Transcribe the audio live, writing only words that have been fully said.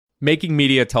Making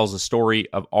Media tells the story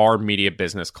of our media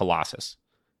business, Colossus.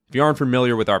 If you aren't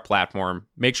familiar with our platform,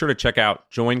 make sure to check out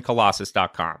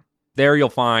joincolossus.com. There you'll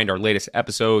find our latest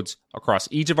episodes across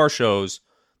each of our shows,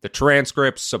 the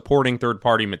transcripts, supporting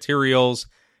third-party materials,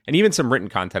 and even some written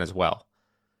content as well.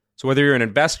 So whether you're an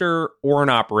investor or an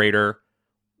operator,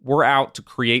 we're out to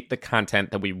create the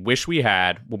content that we wish we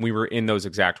had when we were in those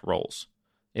exact roles.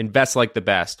 Invest Like the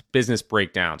Best, Business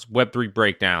Breakdowns, Web3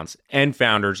 Breakdowns, and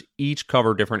Founders each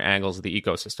cover different angles of the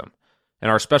ecosystem.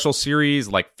 And our special series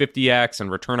like 50X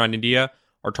and Return on India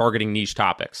are targeting niche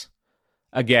topics.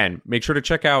 Again, make sure to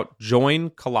check out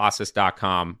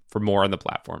joincolossus.com for more on the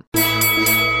platform.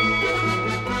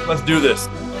 Let's do this.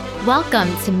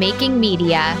 Welcome to Making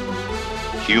Media.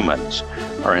 Humans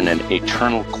are in an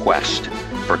eternal quest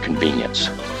for convenience.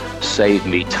 Save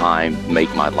me time,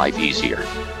 make my life easier.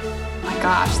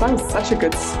 Gosh, that was such a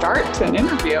good start to an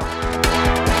interview.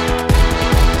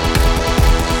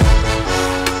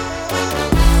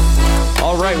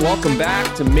 All right, welcome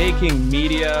back to Making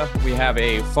Media. We have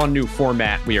a fun new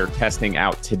format we are testing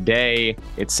out today.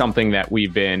 It's something that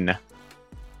we've been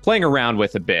playing around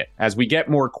with a bit. As we get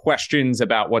more questions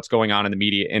about what's going on in the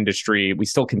media industry, we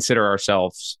still consider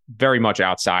ourselves very much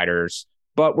outsiders,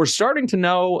 but we're starting to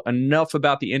know enough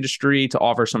about the industry to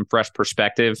offer some fresh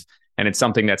perspective. And it's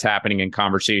something that's happening in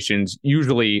conversations,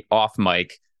 usually off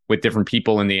mic, with different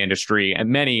people in the industry, and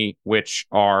many which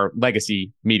are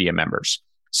legacy media members.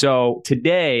 So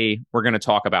today, we're going to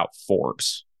talk about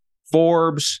Forbes.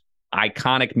 Forbes,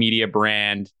 iconic media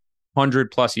brand,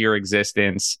 100-plus year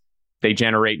existence. They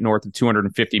generate north of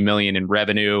 $250 million in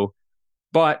revenue.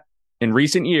 But in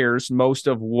recent years, most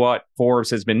of what Forbes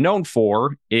has been known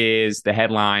for is the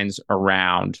headlines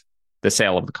around the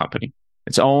sale of the company.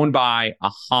 It's owned by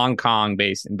a Hong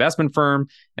Kong-based investment firm,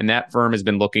 and that firm has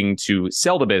been looking to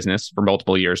sell the business for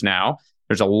multiple years now.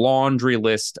 There's a laundry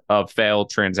list of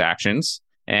failed transactions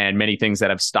and many things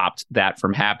that have stopped that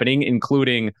from happening,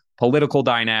 including political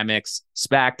dynamics,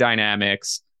 SPAC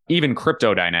dynamics, even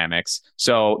crypto dynamics.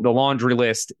 So the laundry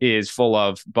list is full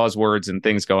of buzzwords and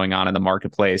things going on in the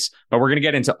marketplace. But we're going to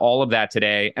get into all of that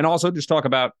today and also just talk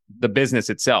about the business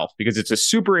itself, because it's a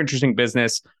super interesting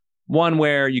business. One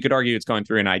where you could argue it's going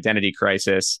through an identity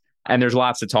crisis, and there's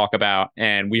lots to talk about.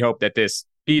 And we hope that this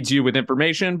feeds you with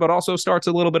information, but also starts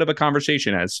a little bit of a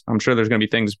conversation, as I'm sure there's going to be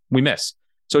things we miss.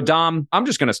 So Dom, I'm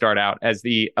just going to start out as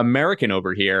the American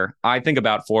over here. I think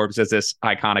about Forbes as this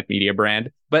iconic media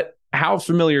brand, but how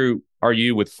familiar are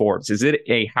you with Forbes? Is it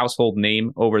a household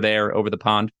name over there, over the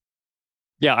pond?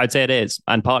 Yeah, I'd say it is.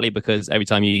 And partly because every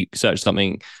time you search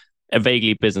something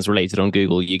vaguely business related on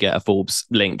Google, you get a Forbes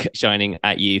link shining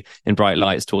at you in bright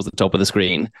lights towards the top of the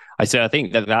screen. I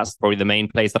think that that's probably the main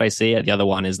place that I see it. The other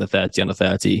one is the 30 under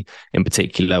 30 in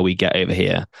particular we get over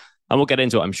here. And we'll get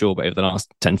into it, I'm sure, but over the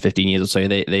last 10, 15 years or so,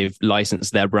 they've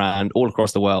licensed their brand all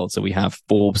across the world. So we have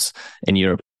Forbes in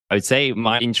Europe. I would say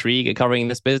my intrigue at covering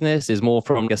this business is more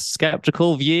from a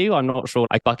skeptical view. I'm not sure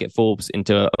I bucket Forbes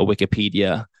into a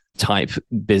Wikipedia type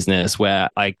business where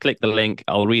I click the link,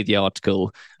 I'll read the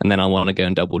article, and then I want to go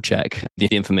and double check the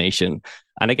information.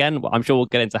 And again, I'm sure we'll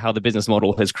get into how the business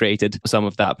model has created some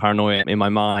of that paranoia in my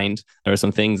mind. There are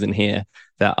some things in here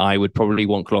that I would probably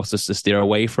want Colossus to steer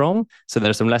away from. So there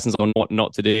are some lessons on what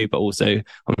not to do, but also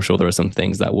I'm sure there are some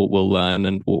things that we'll learn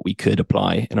and what we could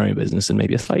apply in our own business in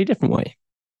maybe a slightly different way.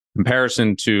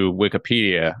 Comparison to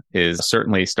Wikipedia is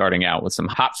certainly starting out with some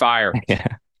hot fire.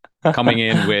 Yeah. Coming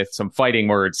in with some fighting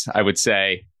words, I would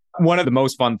say. One of the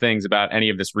most fun things about any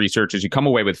of this research is you come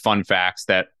away with fun facts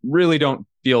that really don't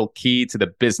feel key to the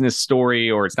business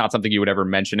story, or it's not something you would ever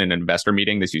mention in an investor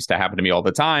meeting. This used to happen to me all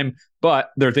the time,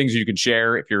 but there are things you can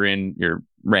share if you're in your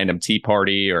random tea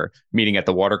party or meeting at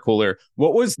the water cooler.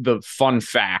 What was the fun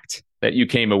fact that you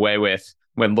came away with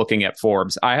when looking at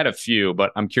Forbes? I had a few,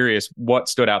 but I'm curious what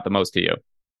stood out the most to you.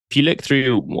 If you look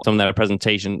through some of their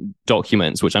presentation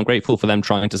documents, which I'm grateful for them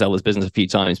trying to sell this business a few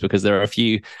times, because there are a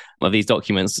few of these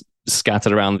documents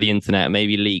scattered around the internet,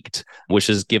 maybe leaked, which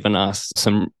has given us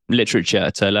some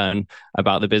literature to learn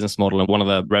about the business model. And one of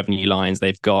the revenue lines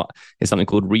they've got is something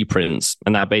called reprints.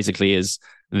 And that basically is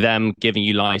them giving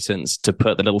you license to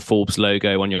put the little Forbes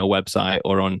logo on your website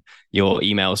or on your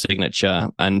email signature.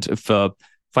 And for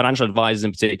financial advisors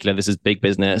in particular, this is big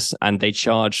business, and they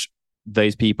charge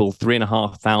those people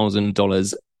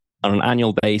 $3,500 on an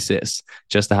annual basis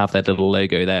just to have that little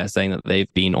logo there saying that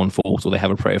they've been on Forbes or they have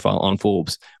a profile on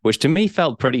Forbes, which to me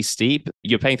felt pretty steep.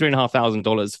 You're paying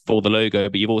 $3,500 for the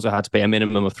logo, but you've also had to pay a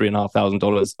minimum of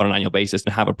 $3,500 on an annual basis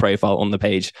to have a profile on the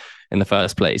page in the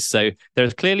first place. So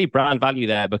there's clearly brand value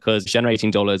there because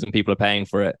generating dollars and people are paying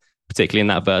for it. particularly in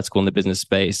that vertical in the business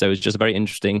space. So it's just a very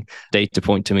interesting data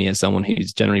point to me as someone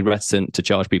who's generally reticent to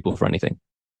charge people for anything.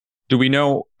 Do we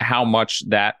know how much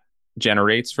that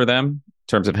generates for them in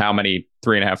terms of how many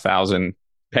 3,500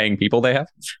 paying people they have?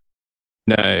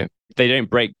 No, they don't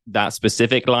break that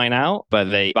specific line out, but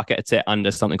they bucket it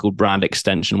under something called brand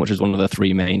extension, which is one of the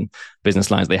three main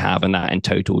business lines they have. And that in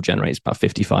total generates about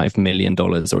 $55 million,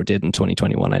 or it did in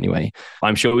 2021 anyway.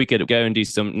 I'm sure we could go and do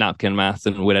some napkin math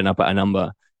and we'll end up at a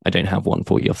number. I don't have one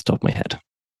for you off the top of my head.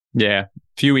 Yeah,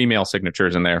 few email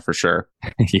signatures in there for sure.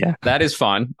 Yeah. That is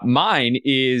fun. Mine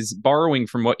is borrowing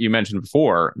from what you mentioned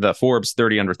before, the Forbes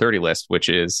 30 under 30 list, which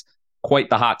is quite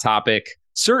the hot topic.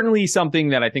 Certainly something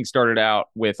that I think started out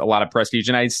with a lot of prestige.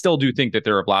 And I still do think that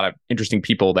there are a lot of interesting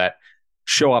people that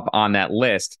show up on that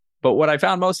list. But what I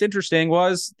found most interesting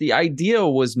was the idea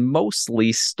was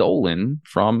mostly stolen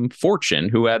from Fortune,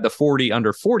 who had the 40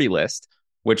 under 40 list,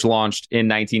 which launched in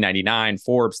 1999.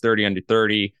 Forbes 30 under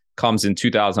 30 comes in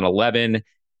 2011.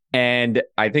 And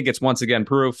I think it's once again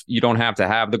proof you don't have to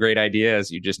have the great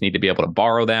ideas. You just need to be able to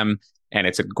borrow them. And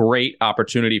it's a great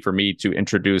opportunity for me to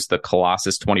introduce the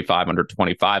Colossus 25 under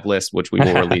 25 list, which we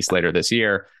will release later this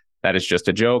year. That is just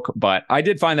a joke. But I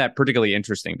did find that particularly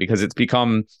interesting because it's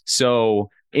become so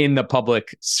in the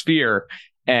public sphere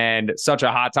and such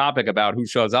a hot topic about who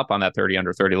shows up on that 30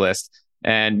 under 30 list.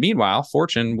 And meanwhile,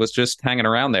 Fortune was just hanging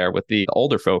around there with the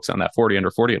older folks on that 40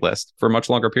 under 40 list for a much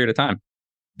longer period of time.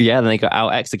 Yeah, then they got out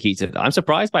executed. I'm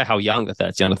surprised by how young the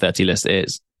 30 under 30 list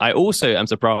is. I also am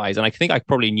surprised, and I think I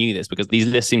probably knew this because these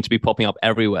lists seem to be popping up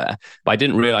everywhere, but I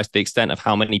didn't realize the extent of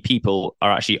how many people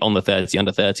are actually on the 30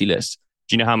 under 30 list.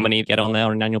 Do you know how many get on there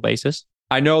on an annual basis?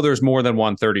 I know there's more than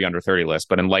one 30 under 30 list,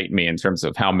 but enlighten me in terms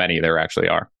of how many there actually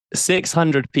are.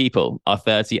 600 people are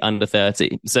 30 under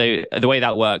 30. So the way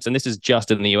that works, and this is just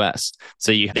in the US,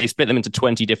 so they split them into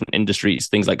 20 different industries,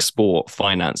 things like sport,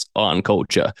 finance, art and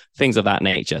culture, things of that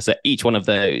nature. So each one of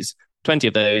those, 20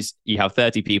 of those, you have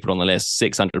 30 people on the list,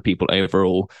 600 people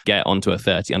overall get onto a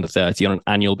 30 under 30 on an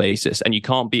annual basis. And you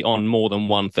can't be on more than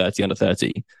one 30 under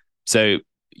 30. So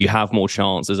you have more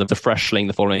chances of the freshling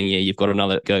the following year. You've got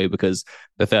another go because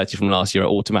the 30 from last year are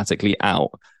automatically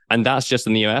out. And that's just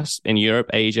in the US. In Europe,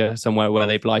 Asia, somewhere where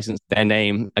they've licensed their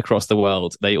name across the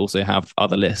world, they also have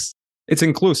other lists. It's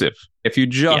inclusive. If you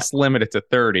just limit it to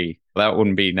 30, that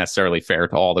wouldn't be necessarily fair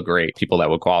to all the great people that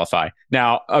would qualify.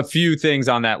 Now, a few things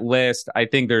on that list. I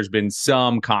think there's been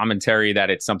some commentary that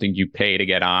it's something you pay to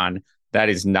get on. That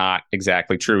is not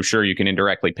exactly true. Sure, you can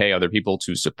indirectly pay other people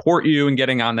to support you in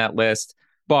getting on that list,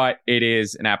 but it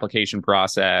is an application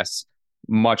process,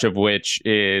 much of which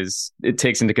is it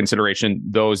takes into consideration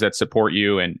those that support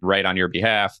you and write on your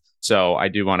behalf. So I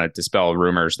do want to dispel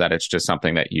rumors that it's just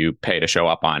something that you pay to show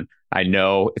up on. I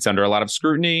know it's under a lot of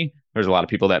scrutiny. There's a lot of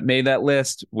people that made that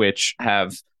list, which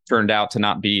have turned out to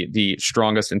not be the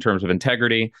strongest in terms of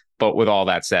integrity. But with all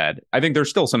that said, I think there's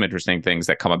still some interesting things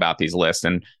that come about these lists.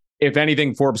 And if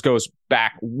anything, Forbes goes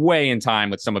back way in time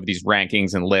with some of these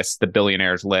rankings and lists, the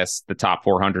billionaires list, the top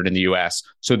 400 in the US.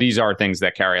 So these are things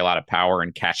that carry a lot of power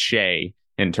and cachet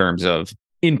in terms of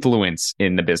influence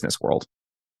in the business world.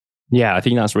 Yeah, I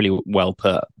think that's really well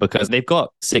put because they've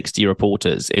got 60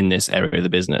 reporters in this area of the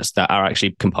business that are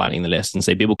actually compiling the list. And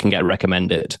so people can get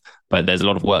recommended, but there's a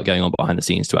lot of work going on behind the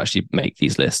scenes to actually make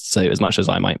these lists. So as much as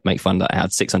I might make fun that I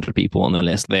had 600 people on the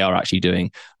list, they are actually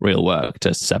doing real work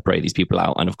to separate these people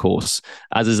out. And of course,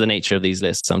 as is the nature of these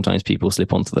lists, sometimes people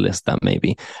slip onto the list that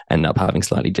maybe end up having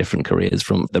slightly different careers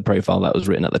from the profile that was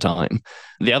written at the time.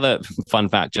 The other fun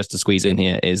fact just to squeeze in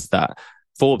here is that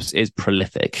Forbes is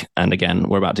prolific. And again,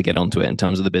 we're about to get onto it in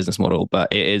terms of the business model,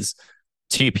 but it is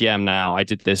 2 p.m. now. I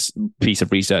did this piece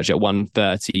of research at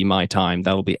 1:30 my time.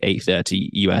 That'll be 8:30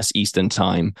 US Eastern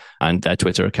time. And their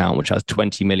Twitter account, which has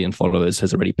 20 million followers,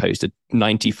 has already posted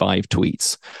 95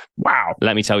 tweets. Wow.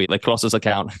 Let me tell you, the Colossus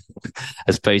account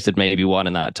has posted maybe one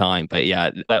in that time. But yeah,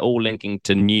 they're all linking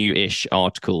to new-ish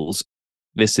articles.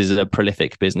 This is a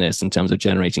prolific business in terms of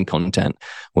generating content,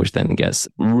 which then gets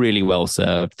really well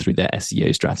served through their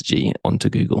SEO strategy onto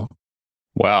Google.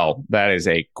 Well, that is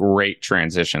a great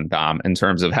transition, Dom, in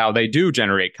terms of how they do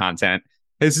generate content.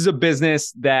 This is a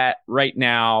business that right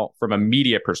now, from a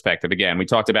media perspective, again, we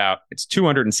talked about it's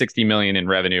 $260 million in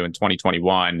revenue in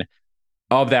 2021.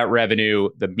 Of that revenue,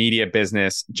 the media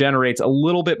business generates a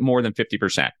little bit more than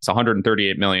 50%. It's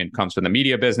 $138 million comes from the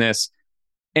media business.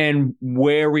 And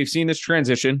where we've seen this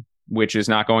transition, which is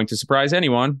not going to surprise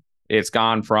anyone, it's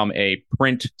gone from a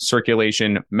print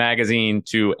circulation magazine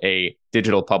to a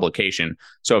digital publication.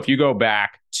 So if you go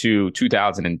back to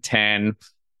 2010,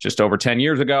 just over 10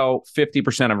 years ago,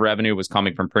 50% of revenue was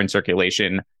coming from print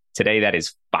circulation. Today, that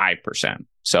is 5%.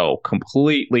 So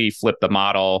completely flipped the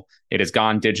model. It has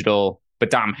gone digital. But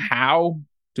Dom, how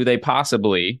do they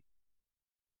possibly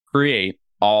create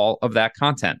all of that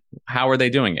content? How are they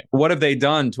doing it? What have they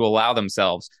done to allow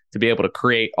themselves to be able to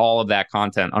create all of that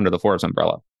content under the Forbes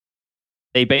umbrella?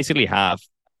 They basically have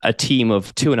a team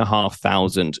of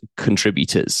 2,500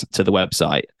 contributors to the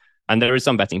website. And there is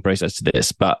some vetting process to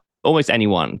this, but almost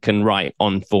anyone can write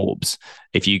on Forbes.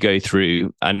 If you go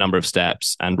through a number of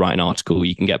steps and write an article,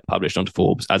 you can get published onto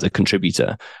Forbes as a contributor.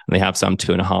 And they have some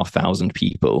 2,500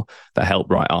 people that help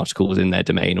write articles in their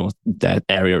domain or their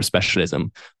area of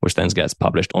specialism, which then gets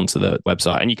published onto the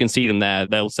website. And you can see them there.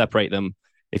 They'll separate them.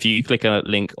 If you click a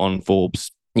link on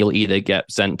Forbes, you'll either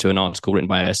get sent to an article written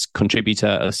by a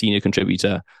contributor, a senior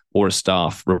contributor, or a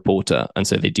staff reporter. And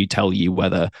so they do tell you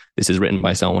whether this is written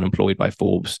by someone employed by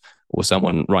Forbes or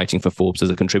someone writing for Forbes as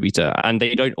a contributor. And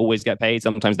they don't always get paid.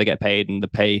 Sometimes they get paid, and the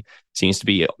pay seems to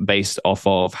be based off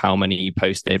of how many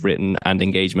posts they've written and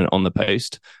engagement on the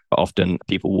post. But often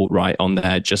people will write on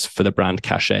there just for the brand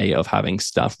cachet of having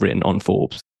stuff written on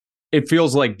Forbes. It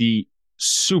feels like the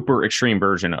super extreme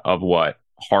version of what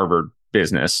Harvard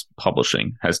Business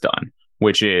Publishing has done,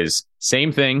 which is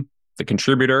same thing. The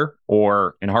contributor,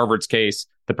 or in Harvard's case,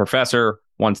 the professor,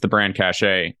 wants the brand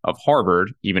cachet of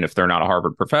Harvard. Even if they're not a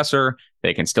Harvard professor,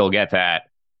 they can still get that.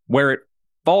 Where it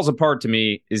falls apart to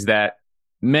me is that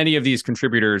many of these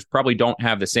contributors probably don't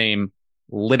have the same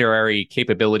literary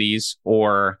capabilities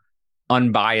or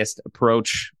unbiased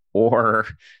approach or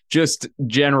just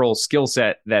general skill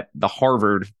set that the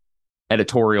Harvard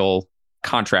editorial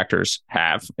contractors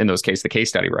have, in those cases, the case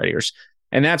study writers.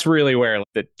 And that's really where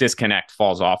the disconnect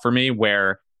falls off for me,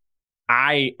 where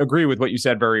I agree with what you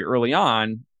said very early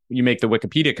on. You make the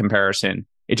Wikipedia comparison.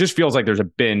 It just feels like there's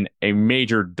been a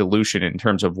major dilution in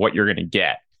terms of what you're going to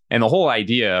get. And the whole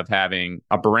idea of having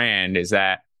a brand is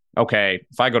that, okay,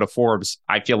 if I go to Forbes,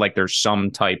 I feel like there's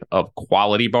some type of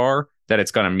quality bar that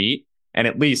it's going to meet. And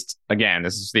at least, again,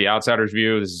 this is the outsider's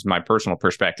view. This is my personal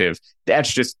perspective. That's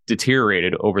just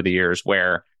deteriorated over the years,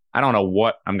 where I don't know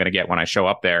what I'm going to get when I show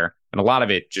up there. And a lot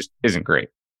of it just isn't great.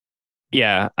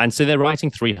 Yeah. And so they're writing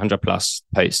 300 plus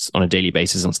posts on a daily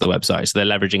basis onto the website. So they're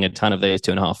leveraging a ton of those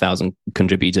 2,500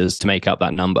 contributors to make up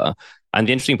that number. And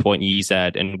the interesting point you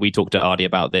said, and we talked to Ardi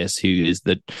about this, who is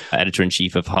the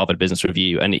editor-in-chief of Harvard Business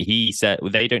Review, and he said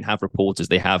they don't have reporters,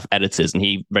 they have editors, and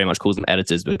he very much calls them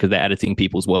editors because they're editing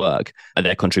people's work, and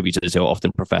they're contributors who are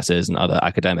often professors and other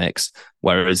academics.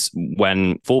 Whereas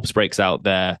when Forbes breaks out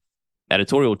their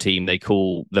editorial team, they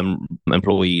call them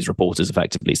employees, reporters,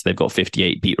 effectively. So they've got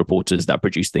 58 beat reporters that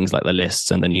produce things like the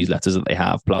lists and the newsletters that they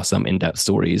have, plus some in-depth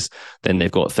stories. Then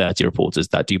they've got 30 reporters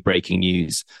that do breaking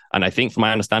news. And I think from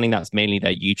my understanding, that's mainly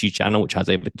their YouTube channel, which has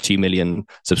over 2 million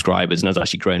subscribers and has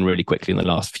actually grown really quickly in the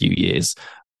last few years.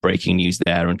 Breaking news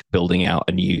there and building out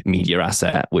a new media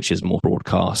asset, which is more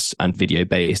broadcast and video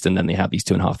based. And then they have these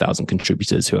 2,500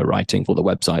 contributors who are writing for the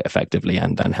website effectively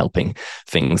and then helping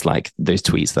things like those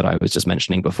tweets that I was just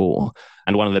mentioning before.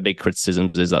 And one of the big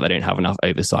criticisms is that they don't have enough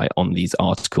oversight on these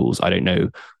articles. I don't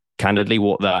know candidly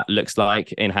what that looks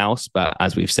like in-house, but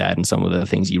as we've said, and some of the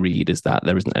things you read is that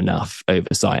there isn't enough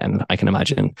oversight. And I can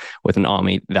imagine with an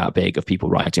army that big of people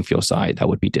writing for your site, that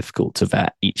would be difficult to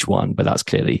vet each one, but that's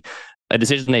clearly a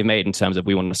decision they've made in terms of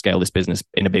we want to scale this business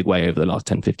in a big way over the last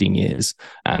 10, 15 years.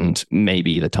 And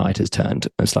maybe the tide has turned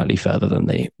slightly further than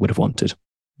they would have wanted.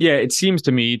 Yeah, it seems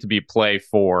to me to be play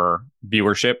for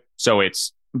viewership. So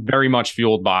it's very much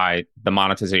fueled by the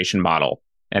monetization model.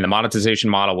 And the monetization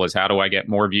model was, how do I get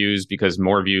more views? Because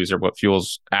more views are what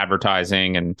fuels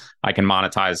advertising, and I can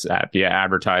monetize that via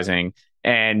advertising.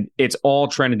 And it's all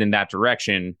trended in that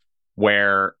direction,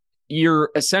 where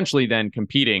you're essentially then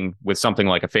competing with something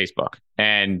like a Facebook.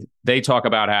 And they talk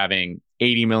about having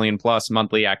 80 million plus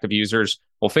monthly active users.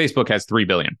 Well, Facebook has 3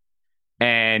 billion.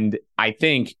 And I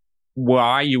think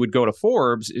why you would go to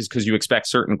Forbes is because you expect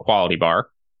certain quality bar.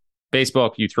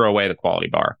 Facebook, you throw away the quality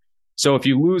bar. So if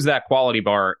you lose that quality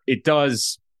bar, it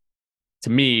does, to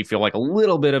me, feel like a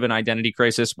little bit of an identity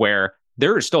crisis, where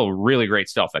there is still really great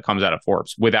stuff that comes out of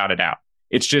Forbes, without a doubt.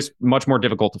 It's just much more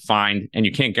difficult to find, and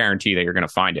you can't guarantee that you're going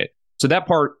to find it. So that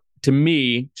part, to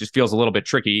me, just feels a little bit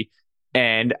tricky.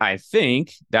 And I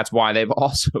think that's why they've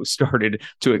also started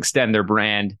to extend their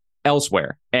brand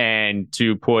elsewhere and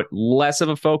to put less of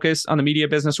a focus on the media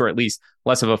business, or at least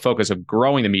less of a focus of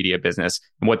growing the media business.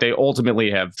 And what they ultimately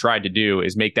have tried to do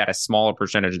is make that a smaller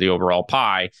percentage of the overall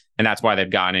pie. And that's why they've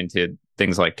gone into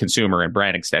things like consumer and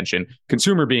brand extension,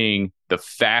 consumer being the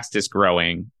fastest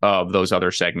growing of those other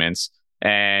segments.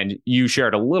 And you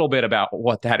shared a little bit about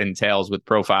what that entails with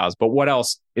profiles, but what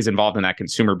else is involved in that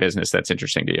consumer business that's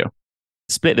interesting to you?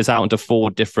 split this out into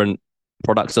 4 different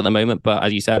products at the moment. But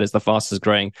as you said, it's the fastest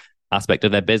growing aspect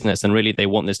of their business. And really, they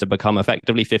want this to become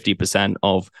effectively 50%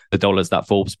 of the dollars that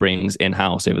Forbes brings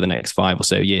in-house over the next 5 or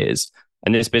so years.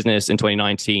 And this business in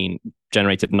 2019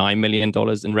 generated $9 million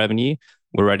in revenue.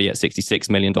 We're already at $66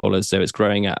 million. So it's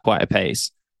growing at quite a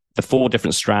pace. The 4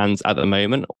 different strands at the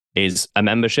moment is a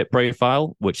membership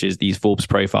profile, which is these Forbes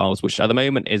profiles, which at the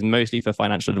moment is mostly for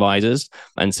financial advisors.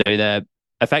 And so they're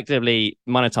effectively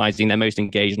monetizing their most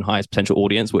engaged and highest potential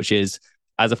audience, which is,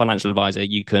 as a financial advisor,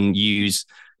 you can use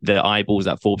the eyeballs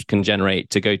that Forbes can generate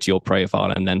to go to your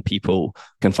profile, and then people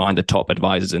can find the top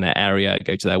advisors in their area,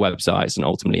 go to their websites, and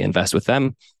ultimately invest with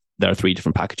them. There are 3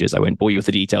 different packages. I won't bore you with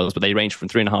the details, but they range from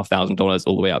 $3,500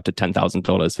 all the way up to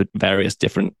 $10,000 for various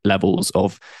different levels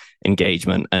of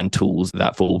engagement and tools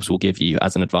that Forbes will give you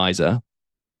as an advisor.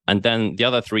 And then the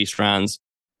other 3 strands,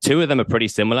 2 of them are pretty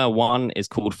similar. One is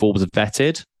called Forbes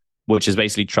Vetted, which is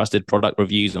basically trusted product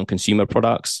reviews on consumer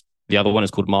products. The other one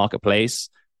is called Marketplace,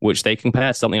 which they compare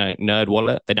to something like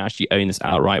NerdWallet. They don't actually own this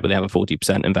outright, but they have a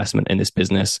 40% investment in this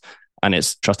business. And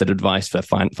it's trusted advice for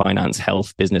finance,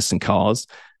 health, business, and cars.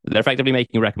 They're effectively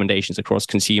making recommendations across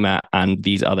consumer and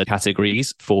these other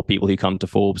categories for people who come to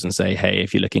Forbes and say, hey,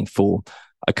 if you're looking for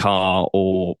a car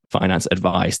or finance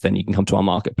advice, then you can come to our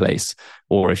marketplace.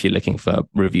 Or if you're looking for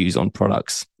reviews on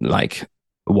products like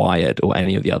Wired or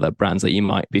any of the other brands that you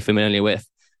might be familiar with,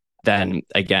 then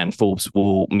again, Forbes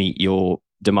will meet your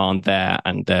demand there,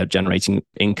 and they're generating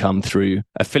income through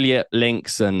affiliate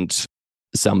links and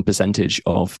some percentage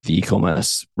of the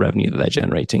e-commerce revenue that they're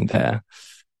generating there.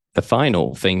 The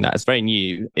final thing that is very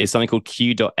new is something called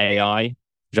Q.AI,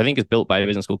 which I think is built by a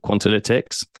business called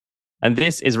Quantalytics. And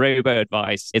this is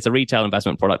robo-advice. It's a retail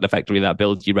investment product, effectively, that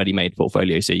builds you ready-made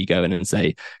portfolio. So you go in and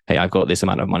say, hey, I've got this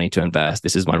amount of money to invest.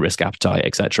 This is my risk appetite,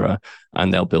 etc.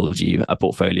 And they'll build you a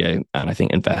portfolio and I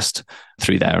think invest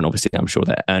through there. And obviously, I'm sure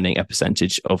they're earning a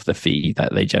percentage of the fee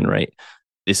that they generate.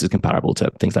 This is comparable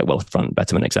to things like Wealthfront,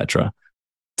 Betterment, etc.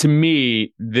 To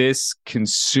me, this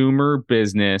consumer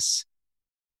business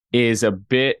is a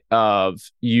bit of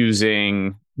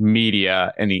using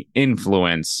media and the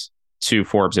influence to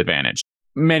Forbes' advantage.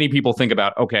 Many people think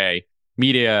about, okay,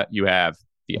 media, you have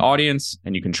the audience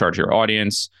and you can charge your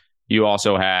audience. You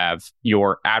also have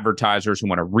your advertisers who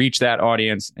want to reach that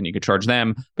audience and you can charge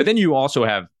them. But then you also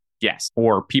have guests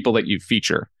or people that you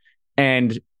feature.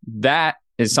 And that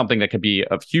is something that could be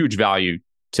of huge value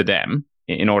to them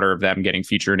in order of them getting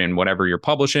featured in whatever you're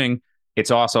publishing.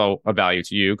 It's also a value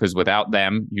to you because without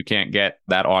them, you can't get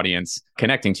that audience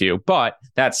connecting to you. But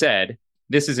that said,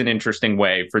 this is an interesting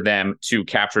way for them to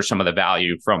capture some of the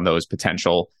value from those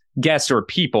potential guests or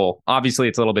people. Obviously,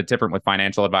 it's a little bit different with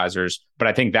financial advisors, but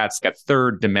I think that's a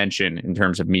third dimension in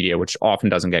terms of media, which often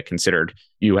doesn't get considered.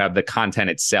 You have the content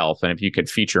itself, and if you could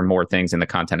feature more things in the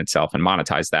content itself and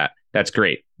monetize that, that's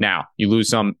great. Now, you lose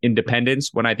some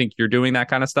independence when I think you're doing that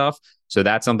kind of stuff. So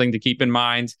that's something to keep in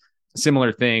mind.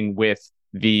 Similar thing with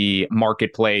the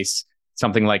marketplace.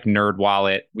 Something like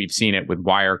NerdWallet, we've seen it with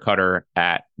Wirecutter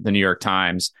at the New York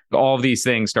Times. All of these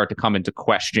things start to come into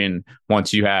question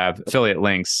once you have affiliate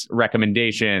links,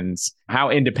 recommendations. How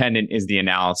independent is the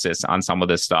analysis on some of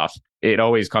this stuff? It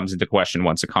always comes into question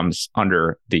once it comes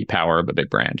under the power of a big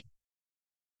brand.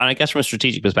 And I guess from a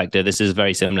strategic perspective, this is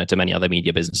very similar to many other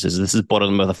media businesses. This is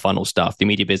bottom of the funnel stuff. The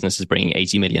media business is bringing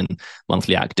 80 million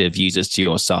monthly active users to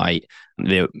your site.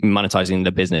 They're monetizing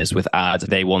the business with ads.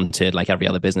 They wanted, like every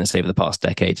other business over the past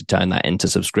decade, to turn that into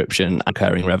subscription and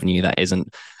recurring revenue that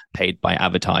isn't paid by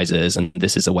advertisers. And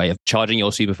this is a way of charging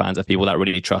your super fans of people that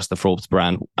really trust the Forbes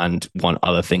brand and want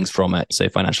other things from it. So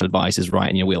financial advice is right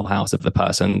in your wheelhouse of the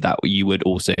person that you would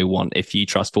also want. If you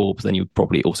trust Forbes, then you're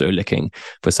probably also looking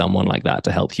for someone like that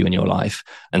to help you in your life.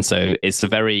 And so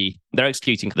they're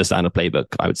executing the standard playbook,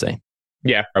 I would say.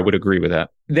 Yeah, I would agree with that.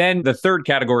 Then the third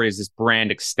category is this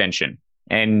brand extension.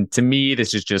 And to me,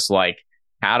 this is just like,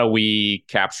 how do we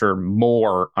capture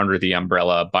more under the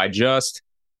umbrella by just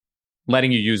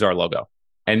letting you use our logo?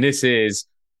 And this is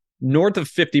north of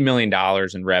 $50 million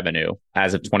in revenue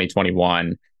as of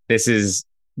 2021. This is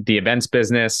the events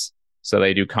business. So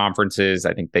they do conferences.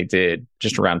 I think they did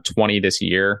just around 20 this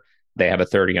year. They have a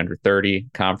 30 under 30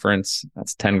 conference.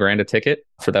 That's 10 grand a ticket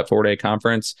for that 4-day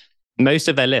conference. Most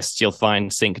of their lists you'll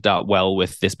find synced up well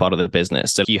with this part of the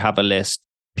business. So if you have a list,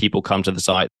 people come to the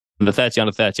site. The 30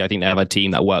 under 30, I think they have a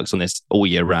team that works on this all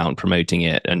year round, promoting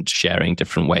it and sharing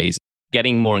different ways,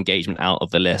 getting more engagement out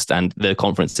of the list. And the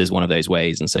conference is one of those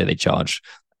ways. And so they charge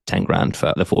 10 grand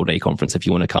for the 4-day conference if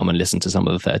you want to come and listen to some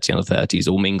of the 30 under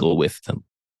 30s or mingle with them.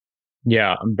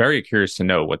 Yeah, I'm very curious to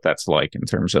know what that's like in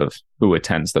terms of who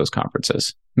attends those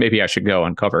conferences. Maybe I should go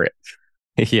and cover it.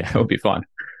 Yeah. That would be fun.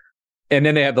 And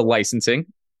then they have the licensing.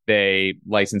 They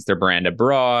license their brand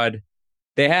abroad.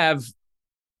 They have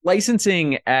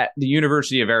licensing at the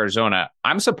University of Arizona.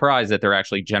 I'm surprised that they're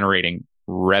actually generating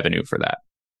revenue for that.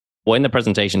 Well, in the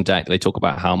presentation deck, they talk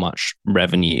about how much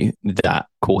revenue that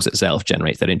course itself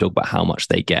generates. They don't talk about how much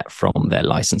they get from their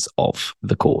license of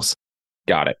the course.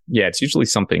 Got it. Yeah, it's usually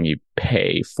something you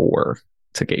pay for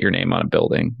to get your name on a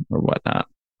building or whatnot.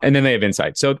 And then they have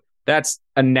Insight. So that's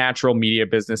a natural media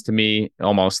business to me,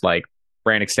 almost like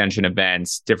brand extension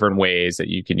events, different ways that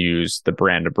you can use the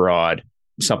brand abroad,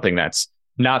 something that's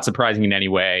not surprising in any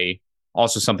way,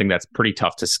 also something that's pretty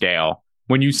tough to scale.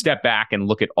 When you step back and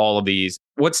look at all of these,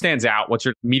 what stands out? What's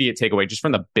your immediate takeaway just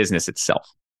from the business itself?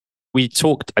 We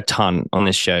talked a ton on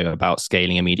this show about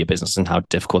scaling a media business and how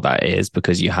difficult that is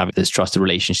because you have this trusted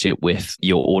relationship with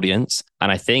your audience. And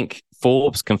I think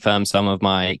Forbes confirmed some of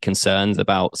my concerns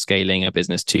about scaling a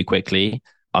business too quickly.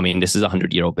 I mean, this is a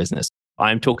 100-year-old business.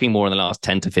 I'm talking more in the last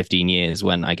 10 to 15 years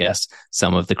when I guess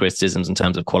some of the criticisms in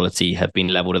terms of quality have been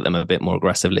leveled at them a bit more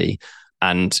aggressively.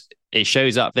 And it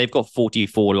shows up. They've got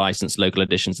 44 licensed local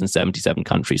editions in 77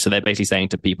 countries. So they're basically saying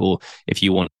to people, if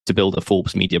you want to build a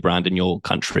Forbes media brand in your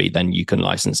country, then you can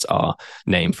license our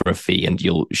name for a fee and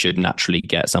you should naturally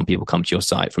get some people come to your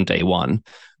site from day one.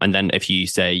 And then if you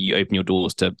say you open your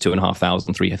doors to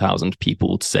 2,500, 3,000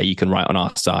 people to say you can write on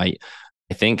our site,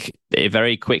 I think it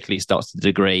very quickly starts to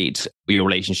degrade your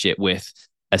relationship with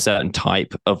a certain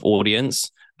type of audience.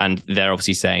 And they're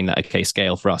obviously saying that, okay,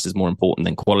 scale for us is more important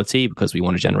than quality because we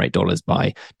want to generate dollars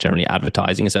by generally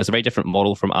advertising. So it's a very different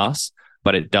model from us,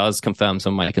 but it does confirm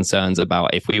some of my concerns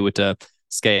about if we were to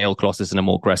scale Colossus in a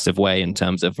more aggressive way in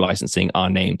terms of licensing our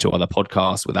name to other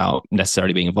podcasts without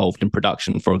necessarily being involved in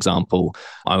production, for example,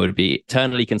 I would be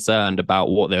eternally concerned about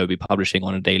what they would be publishing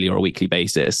on a daily or a weekly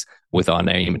basis with our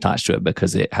name attached to it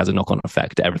because it has a knock-on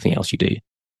effect to everything else you do.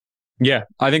 Yeah,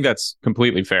 I think that's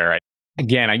completely fair.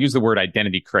 Again, I use the word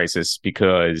identity crisis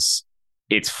because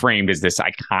it's framed as this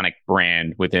iconic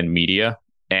brand within media.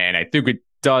 And I think it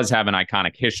does have an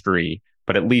iconic history,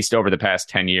 but at least over the past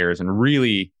 10 years and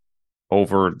really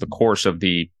over the course of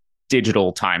the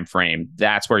digital time frame,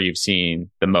 that's where you've seen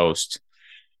the most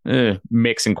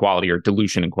mix in quality or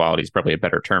dilution in quality is probably a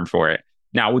better term for it.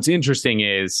 Now, what's interesting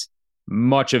is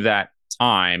much of that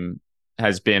time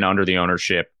has been under the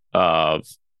ownership of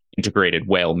Integrated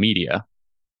Whale Media.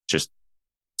 Just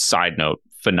side note,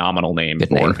 phenomenal name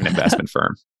for an investment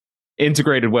firm.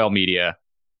 Integrated Whale Media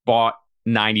bought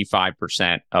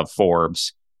 95% of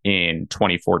Forbes in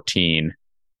 2014.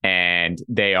 And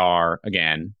they are,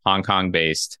 again, Hong Kong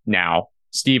based. Now,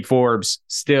 Steve Forbes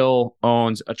still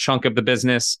owns a chunk of the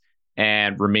business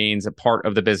and remains a part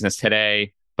of the business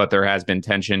today. But there has been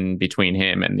tension between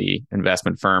him and the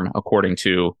investment firm, according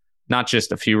to not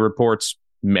just a few reports,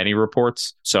 many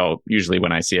reports. So usually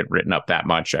when I see it written up that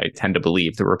much, I tend to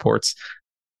believe the reports.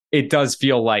 It does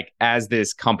feel like as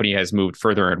this company has moved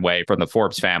further away from the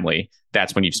Forbes family,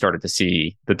 that's when you've started to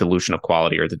see the dilution of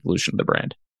quality or the dilution of the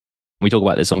brand. We talk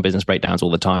about this on Business Breakdowns all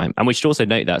the time. And we should also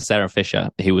note that Sarah Fisher,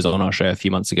 who was on our show a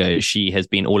few months ago, she has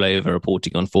been all over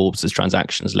reporting on Forbes'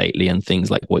 transactions lately and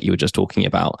things like what you were just talking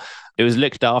about. It was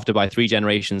looked after by 3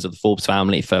 generations of the Forbes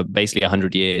family for basically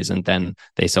 100 years. And then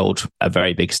they sold a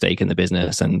very big stake in the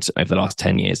business. And over the last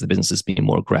 10 years, the business has been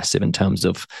more aggressive in terms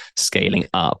of scaling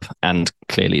up. And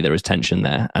clearly there is tension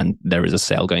there and there is a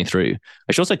sale going through.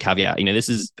 I should also caveat, this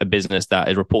is a business that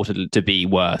is reported to be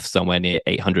worth somewhere near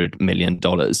 $800 million.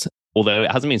 Although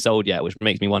it hasn't been sold yet, which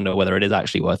makes me wonder whether it is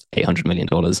actually worth $800 million.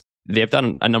 They've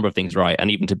done a number of things right. And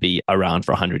even to be around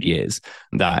for 100 years,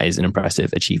 that is an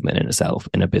impressive achievement in itself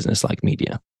in a business like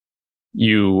media.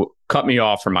 You cut me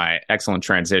off from my excellent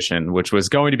transition, which was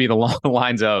going to be the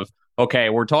lines of, okay,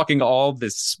 we're talking all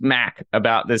this smack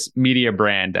about this media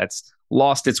brand that's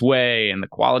lost its way and the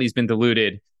quality's been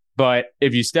diluted. But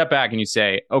if you step back and you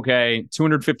say, okay,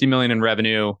 $250 million in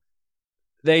revenue,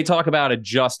 they talk about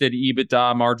adjusted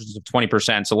EBITDA margins of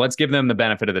 20%. So let's give them the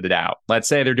benefit of the doubt. Let's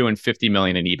say they're doing 50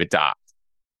 million in EBITDA.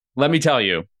 Let me tell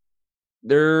you,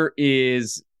 there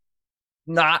is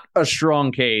not a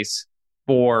strong case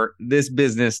for this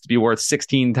business to be worth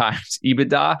 16 times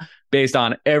EBITDA based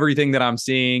on everything that I'm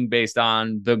seeing, based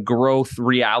on the growth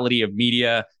reality of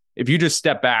media. If you just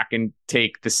step back and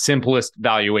take the simplest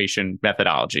valuation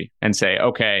methodology and say,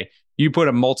 okay, you put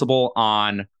a multiple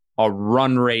on a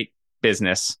run rate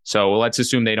business. So let's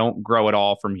assume they don't grow at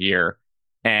all from here.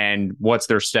 And what's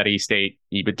their steady state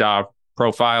EBITDA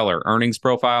profile or earnings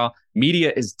profile?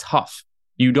 Media is tough.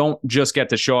 You don't just get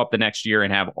to show up the next year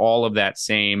and have all of that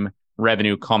same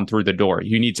revenue come through the door.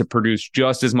 You need to produce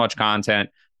just as much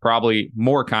content, probably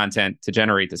more content to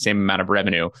generate the same amount of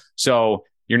revenue. So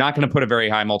you're not going to put a very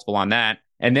high multiple on that.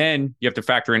 And then you have to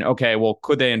factor in, okay, well,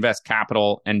 could they invest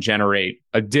capital and generate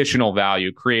additional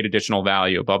value, create additional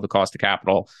value above the cost of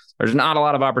capital? There's not a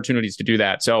lot of opportunities to do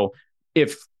that. So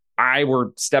if I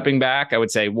were stepping back, I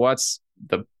would say, what's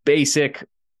the basic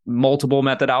multiple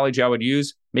methodology I would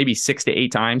use? Maybe 6 to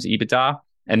 8 times EBITDA.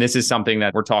 And this is something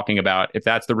that we're talking about. If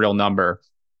that's the real number,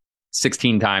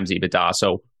 16 times EBITDA.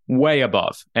 So way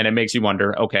above. And it makes you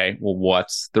wonder, okay, well,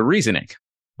 what's the reasoning?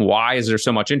 Why is there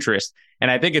so much interest? And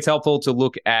I think it's helpful to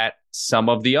look at some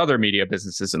of the other media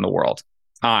businesses in the world.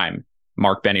 Time,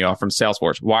 Mark Benioff from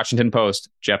Salesforce, Washington Post,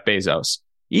 Jeff Bezos,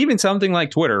 even something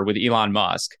like Twitter with Elon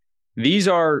Musk. These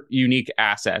are unique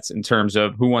assets in terms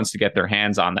of who wants to get their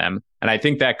hands on them. And I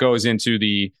think that goes into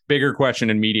the bigger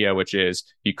question in media, which is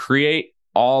you create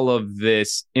all of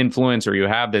this influence, or you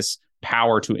have this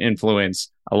power to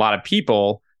influence a lot of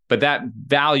people, but that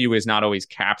value is not always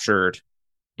captured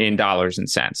in dollars and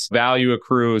cents. Value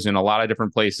accrues in a lot of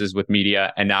different places with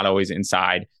media and not always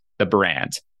inside the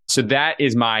brand. So that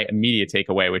is my immediate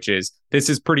takeaway, which is this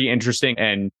is pretty interesting.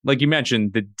 And like you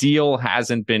mentioned, the deal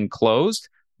hasn't been closed,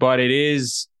 but it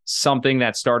is something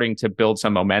that's starting to build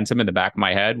some momentum in the back of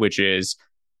my head, which is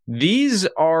these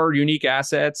are unique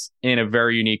assets in a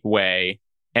very unique way.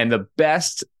 And the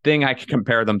best thing I can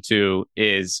compare them to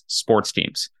is sports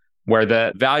teams, where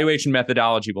the valuation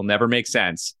methodology will never make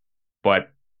sense,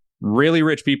 but really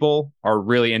rich people are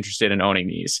really interested in owning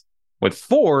these. With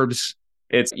Forbes,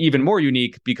 it's even more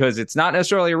unique because it's not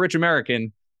necessarily a rich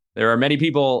American. There are many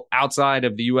people outside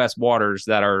of the US waters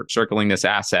that are circling this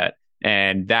asset,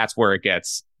 and that's where it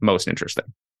gets most interesting.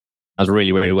 That was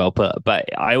really, really well put. But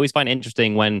I always find it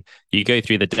interesting when you go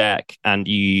through the deck and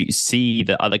you see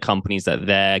the other companies that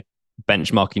they're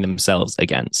benchmarking themselves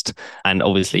against. And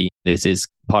obviously, this is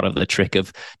part of the trick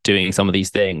of doing some of these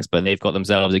things, but they've got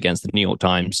themselves against the New York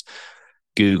Times,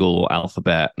 Google,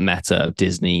 Alphabet, Meta,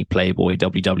 Disney, Playboy,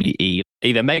 WWE,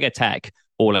 either mega tech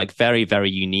or like very,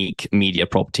 very unique media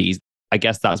properties. I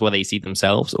guess that's where they see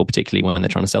themselves, or particularly when they're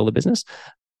trying to sell the business.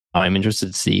 I'm interested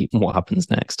to see what happens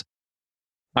next.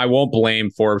 I won't blame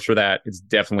Forbes for that. It's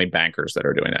definitely bankers that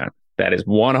are doing that. That is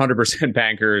 100%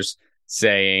 bankers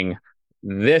saying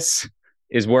this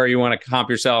is where you want to comp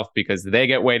yourself because they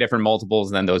get way different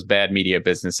multiples than those bad media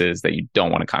businesses that you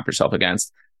don't want to comp yourself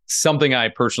against. Something I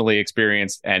personally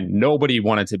experienced, and nobody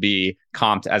wanted to be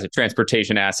comped as a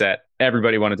transportation asset.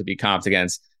 Everybody wanted to be comped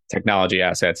against technology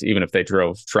assets, even if they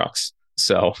drove trucks.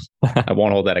 So I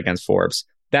won't hold that against Forbes.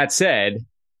 That said,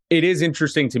 it is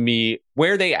interesting to me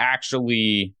where they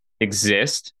actually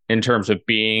exist in terms of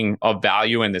being of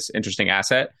value in this interesting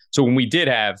asset. So when we did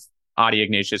have Adi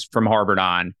Ignatius from Harvard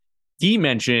on, he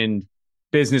mentioned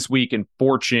Business Week and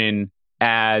Fortune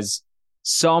as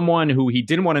someone who he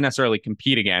didn't want to necessarily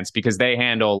compete against because they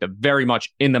handle the very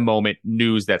much in the moment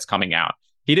news that's coming out.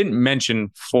 He didn't mention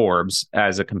Forbes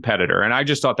as a competitor. And I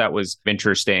just thought that was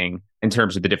interesting in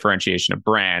terms of the differentiation of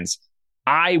brands.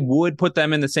 I would put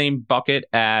them in the same bucket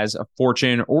as a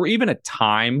Fortune or even a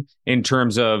Time in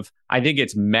terms of, I think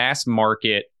it's mass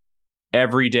market,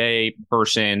 everyday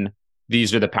person.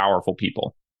 These are the powerful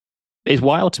people. It's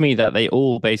wild to me that they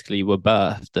all basically were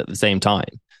birthed at the same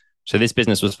time. So this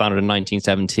business was founded in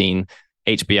 1917,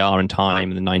 HBR and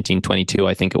Time in 1922,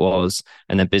 I think it was,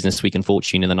 and then Business Week and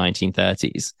Fortune in the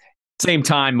 1930s. Same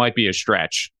time might be a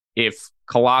stretch. If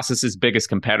Colossus's biggest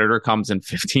competitor comes in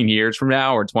 15 years from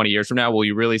now or 20 years from now, will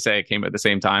you really say it came at the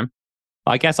same time?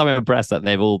 I guess I'm impressed that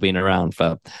they've all been around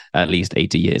for at least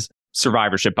 80 years.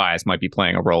 Survivorship bias might be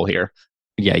playing a role here.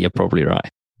 Yeah, you're probably right.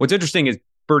 What's interesting is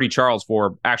Bertie Charles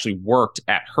Forbes actually worked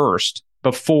at Hearst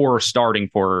before starting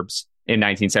Forbes in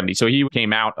 1970. So he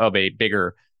came out of a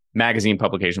bigger magazine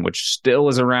publication, which still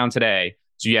is around today.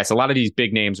 So yes, a lot of these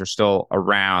big names are still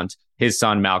around. His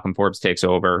son, Malcolm Forbes, takes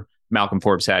over. Malcolm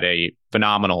Forbes had a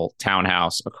phenomenal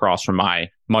townhouse across from my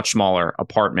much smaller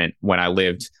apartment when I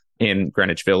lived in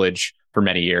Greenwich Village for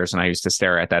many years. And I used to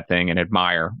stare at that thing and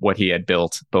admire what he had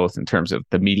built, both in terms of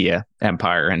the media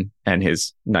empire and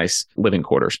his nice living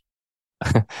quarters.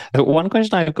 One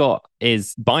question I've got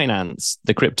is Binance,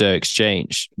 the crypto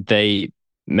exchange. They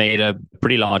made a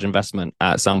pretty large investment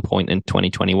at some point in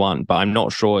 2021, but I'm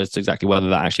not sure as to exactly whether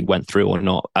that actually went through or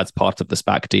not as part of the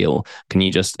SPAC deal. Can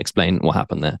you just explain what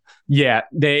happened there? Yeah,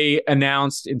 they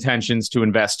announced intentions to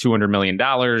invest $200 million.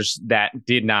 That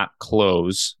did not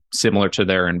close, similar to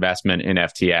their investment in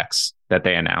FTX that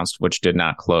they announced, which did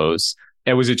not close.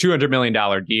 It was a $200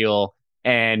 million deal,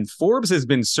 and Forbes has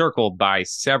been circled by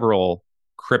several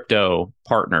crypto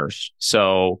partners.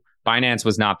 So Binance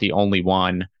was not the only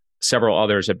one. Several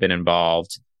others have been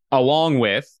involved, along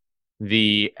with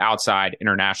the outside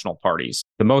international parties.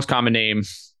 The most common name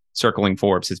circling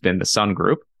Forbes has been the Sun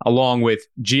Group, along with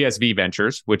GSV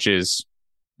Ventures, which is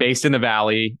based in the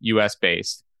Valley, US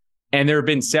based. And there have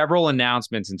been several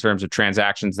announcements in terms of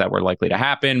transactions that were likely to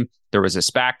happen. There was a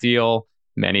SPAC deal.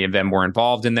 Many of them were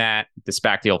involved in that. The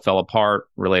SPAC deal fell apart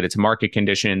related to market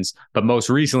conditions. But most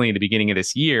recently, at the beginning of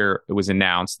this year, it was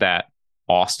announced that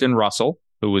Austin Russell,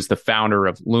 who was the founder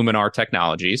of Luminar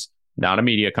Technologies, not a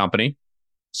media company,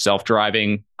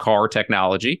 self-driving car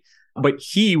technology, but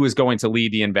he was going to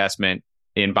lead the investment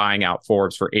in buying out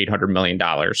Forbes for $800 million.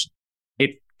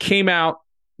 It came out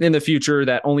in the future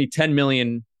that only $10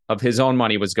 million of his own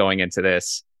money was going into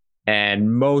this,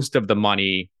 and most of the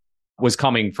money was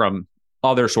coming from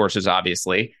other sources,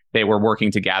 obviously. They were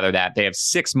working to gather that. They have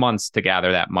 6 months to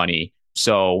gather that money.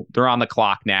 So they're on the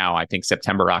clock now. I think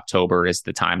September, October is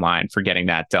the timeline for getting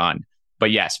that done.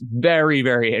 But yes, very,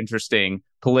 very interesting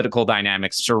political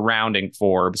dynamics surrounding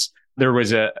Forbes. There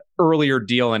was a earlier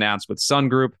deal announced with Sun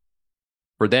Group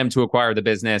for them to acquire the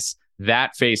business.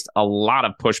 That faced a lot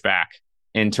of pushback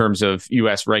in terms of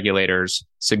US regulators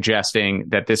suggesting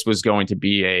that this was going to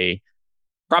be a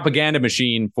propaganda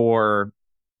machine for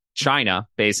China,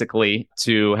 basically,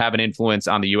 to have an influence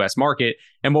on the US market.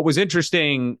 And what was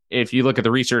interesting, if you look at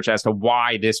the research as to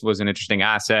why this was an interesting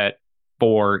asset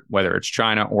for whether it's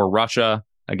China or Russia,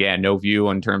 again, no view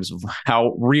in terms of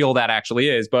how real that actually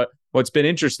is. But what's been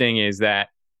interesting is that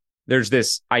there's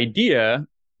this idea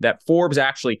that Forbes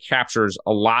actually captures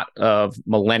a lot of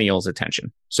millennials'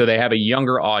 attention. So they have a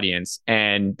younger audience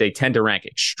and they tend to rank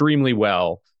extremely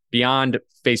well beyond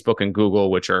Facebook and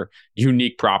Google, which are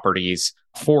unique properties.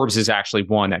 Forbes is actually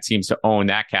one that seems to own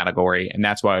that category. And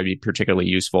that's why it would be particularly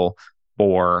useful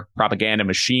for propaganda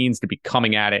machines to be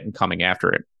coming at it and coming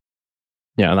after it.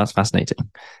 Yeah, that's fascinating.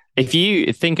 If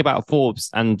you think about Forbes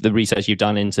and the research you've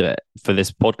done into it for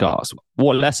this podcast,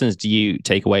 what lessons do you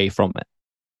take away from it?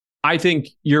 I think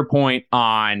your point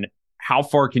on how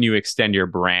far can you extend your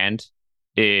brand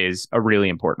is a really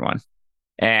important one.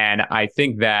 And I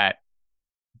think that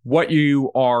what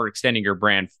you are extending your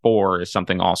brand for is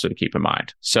something also to keep in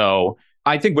mind. So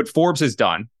I think what Forbes has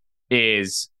done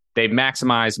is they've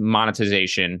maximized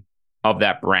monetization of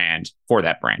that brand for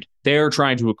that brand. They're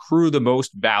trying to accrue the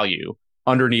most value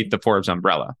underneath the Forbes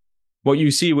umbrella. What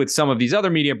you see with some of these other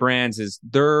media brands is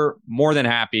they're more than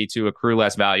happy to accrue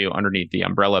less value underneath the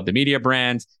umbrella of the media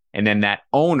brand. And then that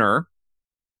owner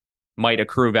might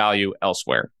accrue value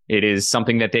elsewhere. It is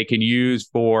something that they can use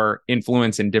for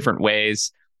influence in different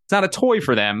ways. It's not a toy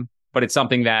for them, but it's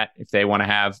something that if they want to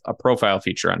have a profile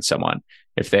feature on someone,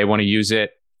 if they want to use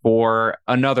it for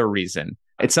another reason,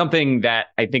 it's something that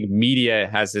I think media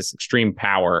has this extreme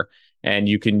power, and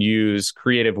you can use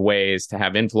creative ways to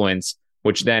have influence,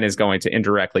 which then is going to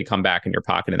indirectly come back in your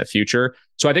pocket in the future.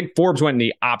 So I think Forbes went in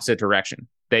the opposite direction.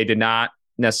 They did not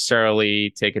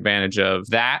necessarily take advantage of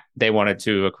that. They wanted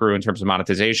to accrue in terms of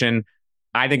monetization.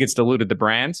 I think it's diluted the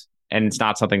brand, and it's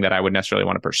not something that I would necessarily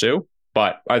want to pursue.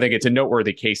 But I think it's a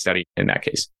noteworthy case study in that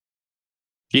case.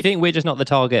 Do you think we're just not the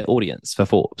target audience for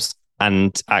Forbes?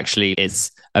 And actually,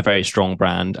 it's a very strong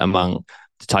brand among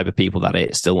the type of people that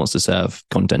it still wants to serve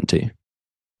content to.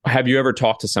 Have you ever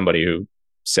talked to somebody who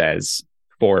says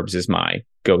Forbes is my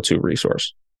go-to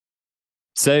resource?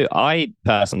 So I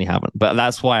personally haven't, but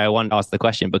that's why I wanted to ask the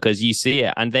question, because you see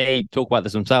it and they talk about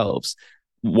this themselves.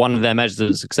 One of their measures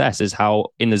of success is how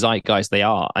in the zeitgeist they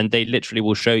are. And they literally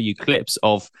will show you clips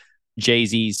of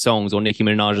Jay-Z's songs or Nicki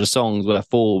Minaj's songs where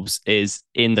Forbes is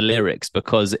in the lyrics,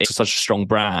 because it's such a strong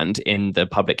brand in the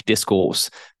public discourse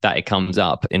that it comes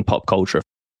up in pop culture.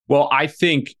 Well, I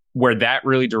think where that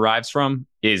really derives from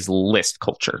is list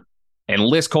culture. And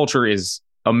list culture is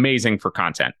amazing for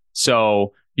content.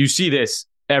 So you see this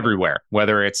everywhere,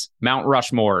 whether it's Mount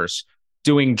Rushmores,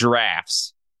 doing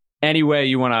drafts, any way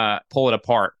you want to pull it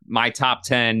apart. My top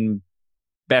 10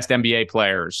 best NBA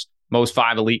players, most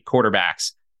 5 elite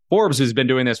quarterbacks. Forbes has been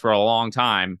doing this for a long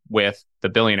time with the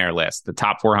billionaire list, the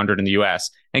top 400 in the US.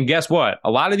 And guess what?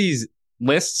 A lot of these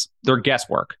lists, they're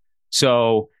guesswork.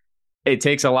 So it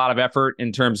takes a lot of effort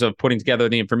in terms of putting together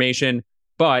the information.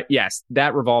 But yes,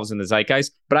 that revolves in the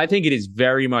zeitgeist. But I think it is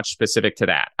very much specific to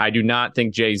that. I do not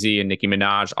think Jay-Z and Nicki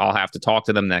Minaj, I'll have to talk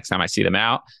to them next time I see them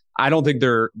out. I don't think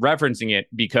they're referencing it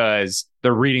because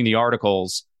they're reading the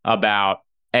articles about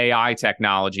AI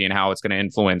technology and how it's going to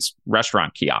influence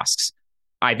restaurant kiosks.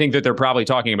 I think that they're probably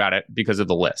talking about it because of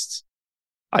the lists.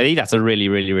 I think that's a really,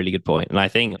 really, really good point. And I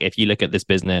think if you look at this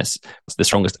business, it's the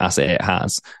strongest asset it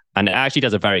has. And it actually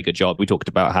does a very good job. We talked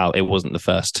about how it wasn't the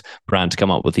first brand to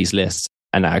come up with these lists.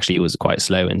 And actually it was quite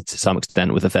slow and to some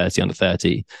extent with the 30 under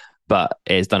 30. but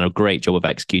it's done a great job of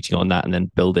executing on that and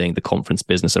then building the conference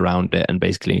business around it and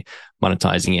basically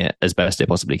monetizing it as best it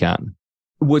possibly can.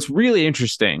 What's really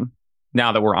interesting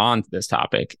now that we're on this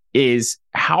topic is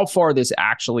how far this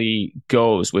actually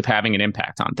goes with having an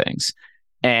impact on things.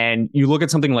 And you look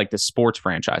at something like the sports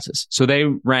franchises. So they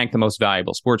rank the most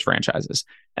valuable sports franchises.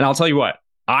 And I'll tell you what,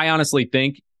 I honestly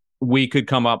think we could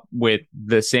come up with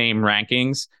the same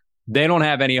rankings. They don't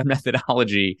have any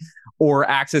methodology or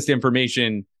access to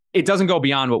information. It doesn't go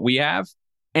beyond what we have.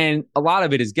 And a lot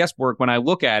of it is guesswork. When I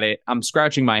look at it, I'm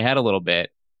scratching my head a little bit.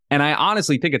 And I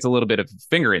honestly think it's a little bit of a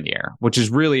finger in the air, which is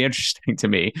really interesting to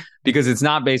me because it's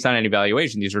not based on any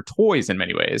valuation. These are toys in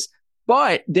many ways.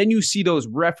 But then you see those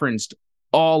referenced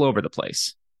all over the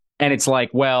place. And it's like,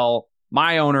 well,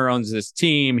 my owner owns this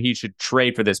team. He should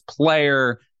trade for this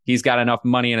player. He's got enough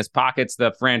money in his pockets.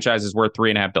 The franchise is worth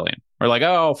 $3.5 billion. Or like,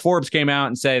 oh, Forbes came out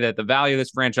and say that the value of this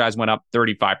franchise went up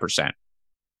 35%.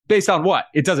 Based on what?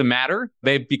 It doesn't matter.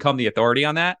 They've become the authority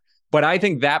on that. But I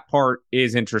think that part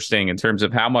is interesting in terms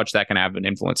of how much that can have an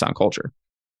influence on culture.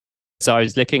 So I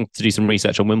was looking to do some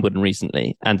research on Wimbledon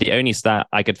recently, and the only stat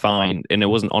I could find, and it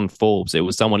wasn't on Forbes, it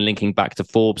was someone linking back to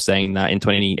Forbes saying that in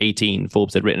 2018,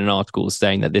 Forbes had written an article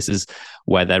saying that this is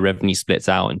where their revenue splits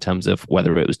out in terms of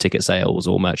whether it was ticket sales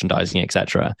or merchandising,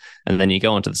 etc. And then you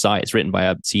go onto the site, it's written by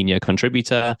a senior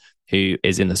contributor who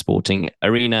is in the sporting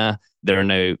arena. There are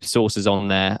no sources on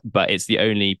there, but it's the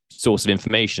only source of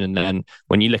information. And then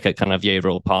when you look at kind of the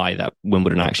overall pie that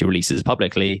Wimbledon actually releases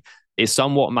publicly, it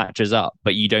somewhat matches up,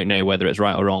 but you don't know whether it's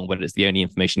right or wrong, whether it's the only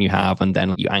information you have, and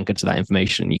then you anchor to that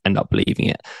information and you end up believing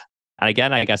it. And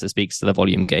again, I guess it speaks to the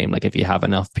volume game. Like if you have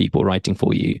enough people writing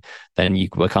for you, then you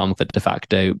become the de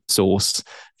facto source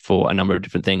for a number of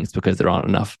different things because there aren't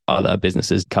enough other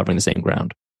businesses covering the same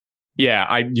ground. Yeah,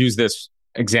 I use this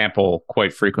example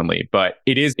quite frequently, but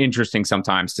it is interesting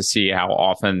sometimes to see how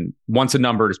often once a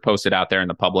number is posted out there in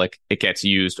the public, it gets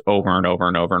used over and over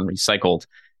and over and recycled.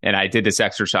 And I did this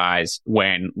exercise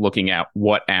when looking at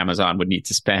what Amazon would need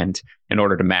to spend in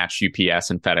order to match UPS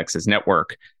and FedEx's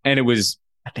network. And it was,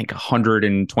 I think,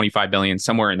 125 billion,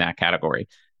 somewhere in that category.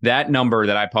 That number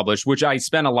that I published, which I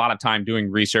spent a lot of time doing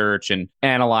research and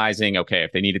analyzing, okay,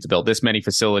 if they needed to build this many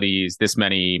facilities, this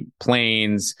many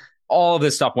planes, all of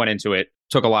this stuff went into it,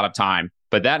 took a lot of time.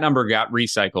 But that number got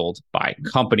recycled by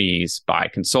companies, by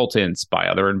consultants, by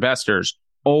other investors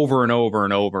over and over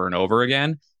and over and over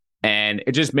again. And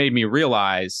it just made me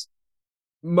realize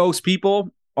most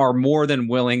people are more than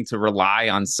willing to rely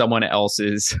on someone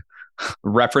else's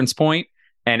reference point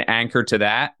and anchor to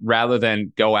that rather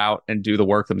than go out and do the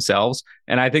work themselves.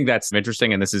 And I think that's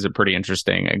interesting. And this is a pretty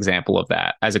interesting example of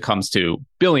that as it comes to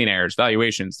billionaires,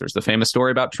 valuations. There's the famous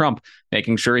story about Trump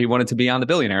making sure he wanted to be on the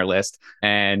billionaire list.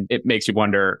 And it makes you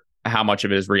wonder how much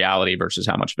of it is reality versus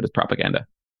how much of it is propaganda.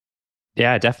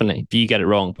 Yeah, definitely. If you get it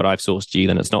wrong, but I've sourced you,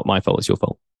 then it's not my fault, it's your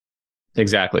fault.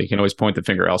 Exactly. You can always point the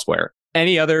finger elsewhere.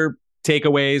 Any other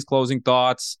takeaways, closing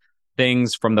thoughts,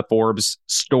 things from the Forbes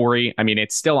story? I mean,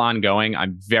 it's still ongoing.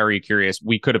 I'm very curious.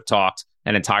 We could have talked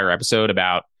an entire episode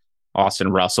about Austin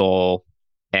Russell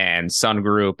and Sun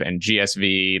Group and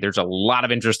GSV. There's a lot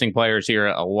of interesting players here,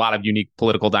 a lot of unique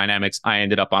political dynamics. I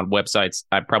ended up on websites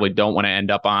I probably don't want to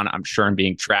end up on. I'm sure I'm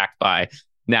being tracked by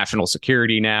national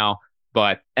security now.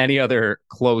 But any other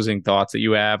closing thoughts that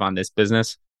you have on this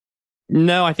business?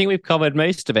 No, I think we've covered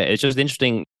most of it. It's just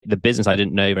interesting. The business I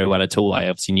didn't know very well at all. I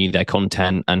obviously knew their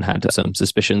content and had some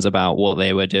suspicions about what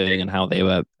they were doing and how they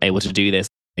were able to do this.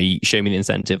 You show me the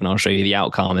incentive and I'll show you the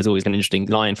outcome. There's always an interesting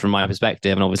line from my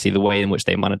perspective. And obviously the way in which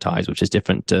they monetize, which is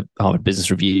different to Harvard Business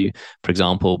Review, for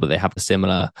example, but they have a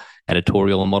similar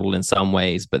editorial model in some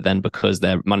ways. But then because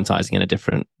they're monetizing in a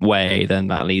different way, then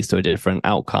that leads to a different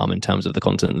outcome in terms of the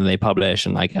content that they publish.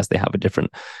 And I guess they have a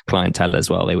different clientele as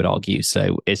well, they would argue.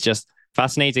 So it's just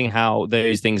fascinating how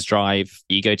those things drive.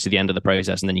 You go to the end of the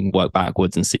process and then you can work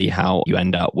backwards and see how you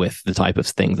end up with the type of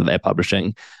things that they're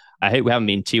publishing. I hope we haven't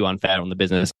been too unfair on the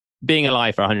business. Being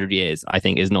alive for 100 years, I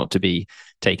think, is not to be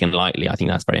taken lightly. I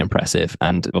think that's very impressive.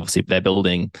 And obviously they're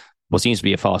building what seems to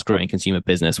be a fast growing consumer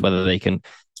business. Whether they can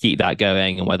keep that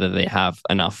going and whether they have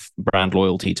enough brand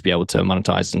loyalty to be able to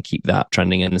monetize and keep that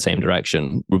trending in the same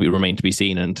direction will remain to be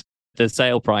seen. And the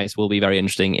sale price will be very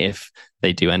interesting if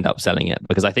they do end up selling it,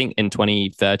 because I think in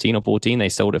 2013 or 14, they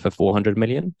sold it for 400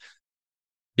 million.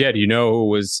 Yeah. Do you know who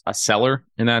was a seller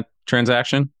in that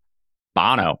transaction?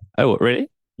 Bono. Oh, really?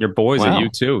 Your boys Wow.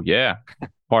 at U2. Yeah.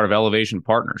 Part of Elevation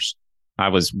Partners. I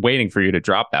was waiting for you to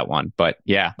drop that one, but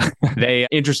yeah, they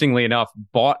interestingly enough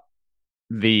bought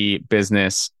the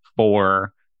business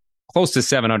for close to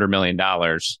 $700 million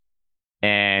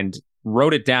and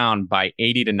wrote it down by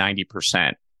 80 to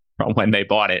 90% from when they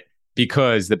bought it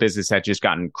because the business had just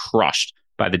gotten crushed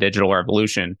by the digital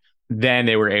revolution. Then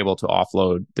they were able to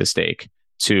offload the stake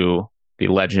to the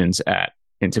legends at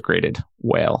Integrated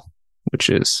Whale, which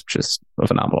is just a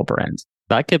phenomenal brand.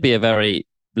 That could be a very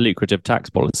lucrative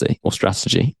tax policy or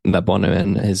strategy that Bono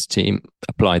and his team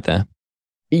applied there.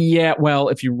 Yeah, well,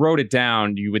 if you wrote it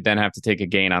down, you would then have to take a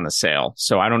gain on the sale.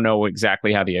 So I don't know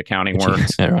exactly how the accounting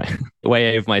works. All right.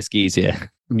 Way over my skis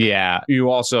here. Yeah, you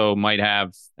also might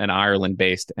have an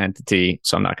Ireland-based entity,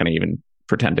 so I'm not going to even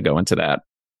pretend to go into that.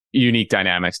 Unique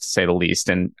dynamics, to say the least.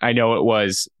 And I know it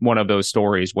was one of those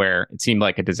stories where it seemed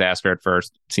like a disaster at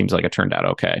first. It seems like it turned out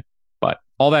okay. But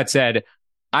all that said,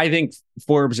 I think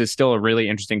Forbes is still a really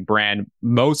interesting brand,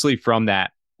 mostly from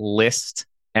that list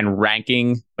and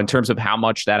ranking in terms of how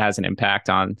much that has an impact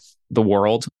on the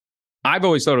world. I've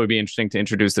always thought it would be interesting to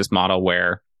introduce this model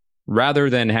where rather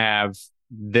than have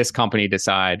this company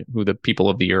decide who the people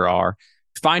of the year are,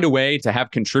 find a way to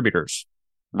have contributors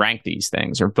rank these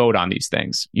things or vote on these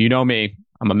things. You know me,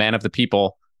 I'm a man of the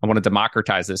people. I want to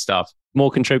democratize this stuff.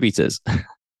 More contributors.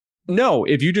 No,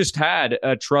 if you just had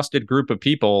a trusted group of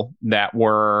people that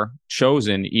were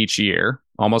chosen each year,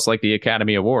 almost like the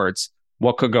Academy Awards,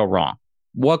 what could go wrong?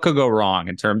 What could go wrong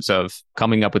in terms of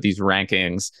coming up with these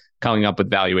rankings, coming up with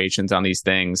valuations on these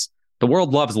things? The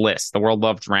world loves lists. The world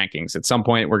loves rankings. At some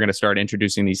point, we're going to start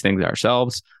introducing these things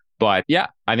ourselves. But yeah,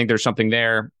 I think there's something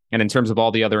there. And in terms of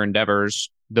all the other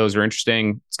endeavors, those are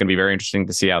interesting. It's going to be very interesting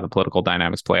to see how the political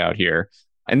dynamics play out here.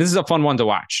 And this is a fun one to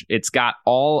watch. It's got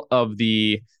all of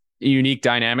the unique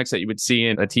dynamics that you would see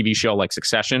in a TV show like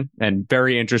Succession, and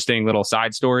very interesting little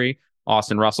side story.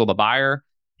 Austin Russell, the buyer,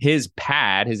 his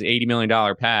pad, his $80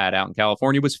 million pad out in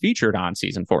California was featured on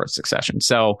season 4 of Succession.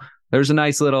 So there's a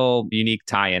nice little unique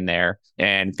tie in there,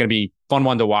 and it's going to be a fun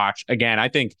one to watch. Again, I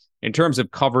think in terms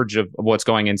of coverage of what's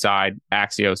going inside,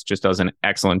 Axios just does an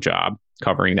excellent job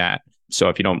covering that. So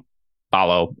if you don't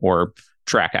follow or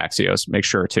track Axios, make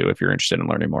sure to if you're interested in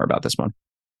learning more about this one.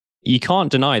 You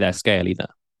can't deny their scale either.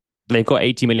 They've got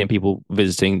 80 million people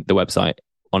visiting the website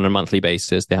on a monthly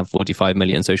basis. They have 45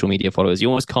 million social media followers. You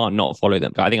almost can't not follow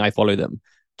them. I think I follow them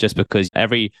just because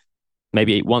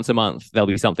maybe once a month, there'll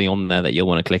be something on there that you'll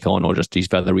want to click on or just do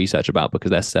further research about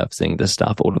because they're surfacing this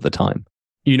stuff all of the time.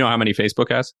 You know how many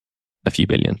Facebook has? A few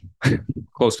billion.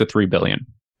 Close to 3 billion.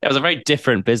 It was a very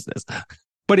different business.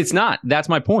 But it's not. That's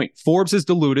my point. Forbes has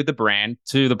diluted the brand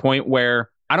to the point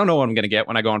where I don't know what I'm going to get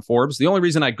when I go on Forbes. The only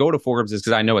reason I go to Forbes is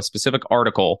because I know a specific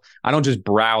article. I don't just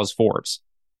browse Forbes.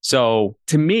 So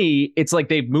to me, it's like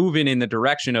they've moved in the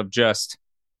direction of just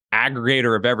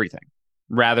aggregator of everything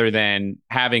rather than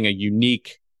having a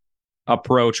unique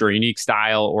approach or a unique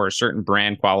style or a certain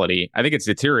brand quality. I think it's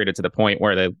deteriorated to the point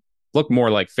where they look more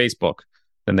like Facebook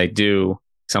than they do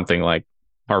something like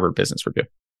Harvard Business Review.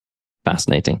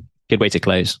 Fascinating. Good way to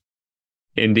close.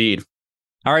 Indeed.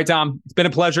 All right, Tom, it's been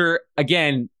a pleasure.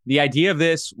 Again, the idea of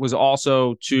this was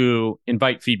also to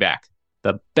invite feedback.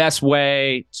 The best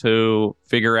way to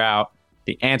figure out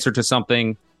the answer to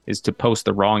something is to post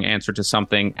the wrong answer to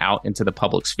something out into the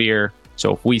public sphere.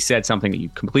 So if we said something that you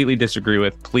completely disagree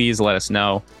with, please let us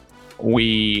know.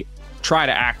 We try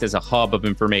to act as a hub of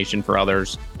information for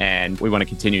others, and we want to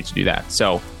continue to do that.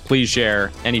 So please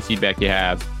share any feedback you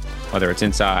have, whether it's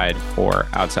inside or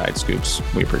outside scoops.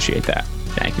 We appreciate that.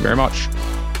 Thank you very much.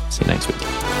 See you next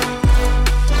week.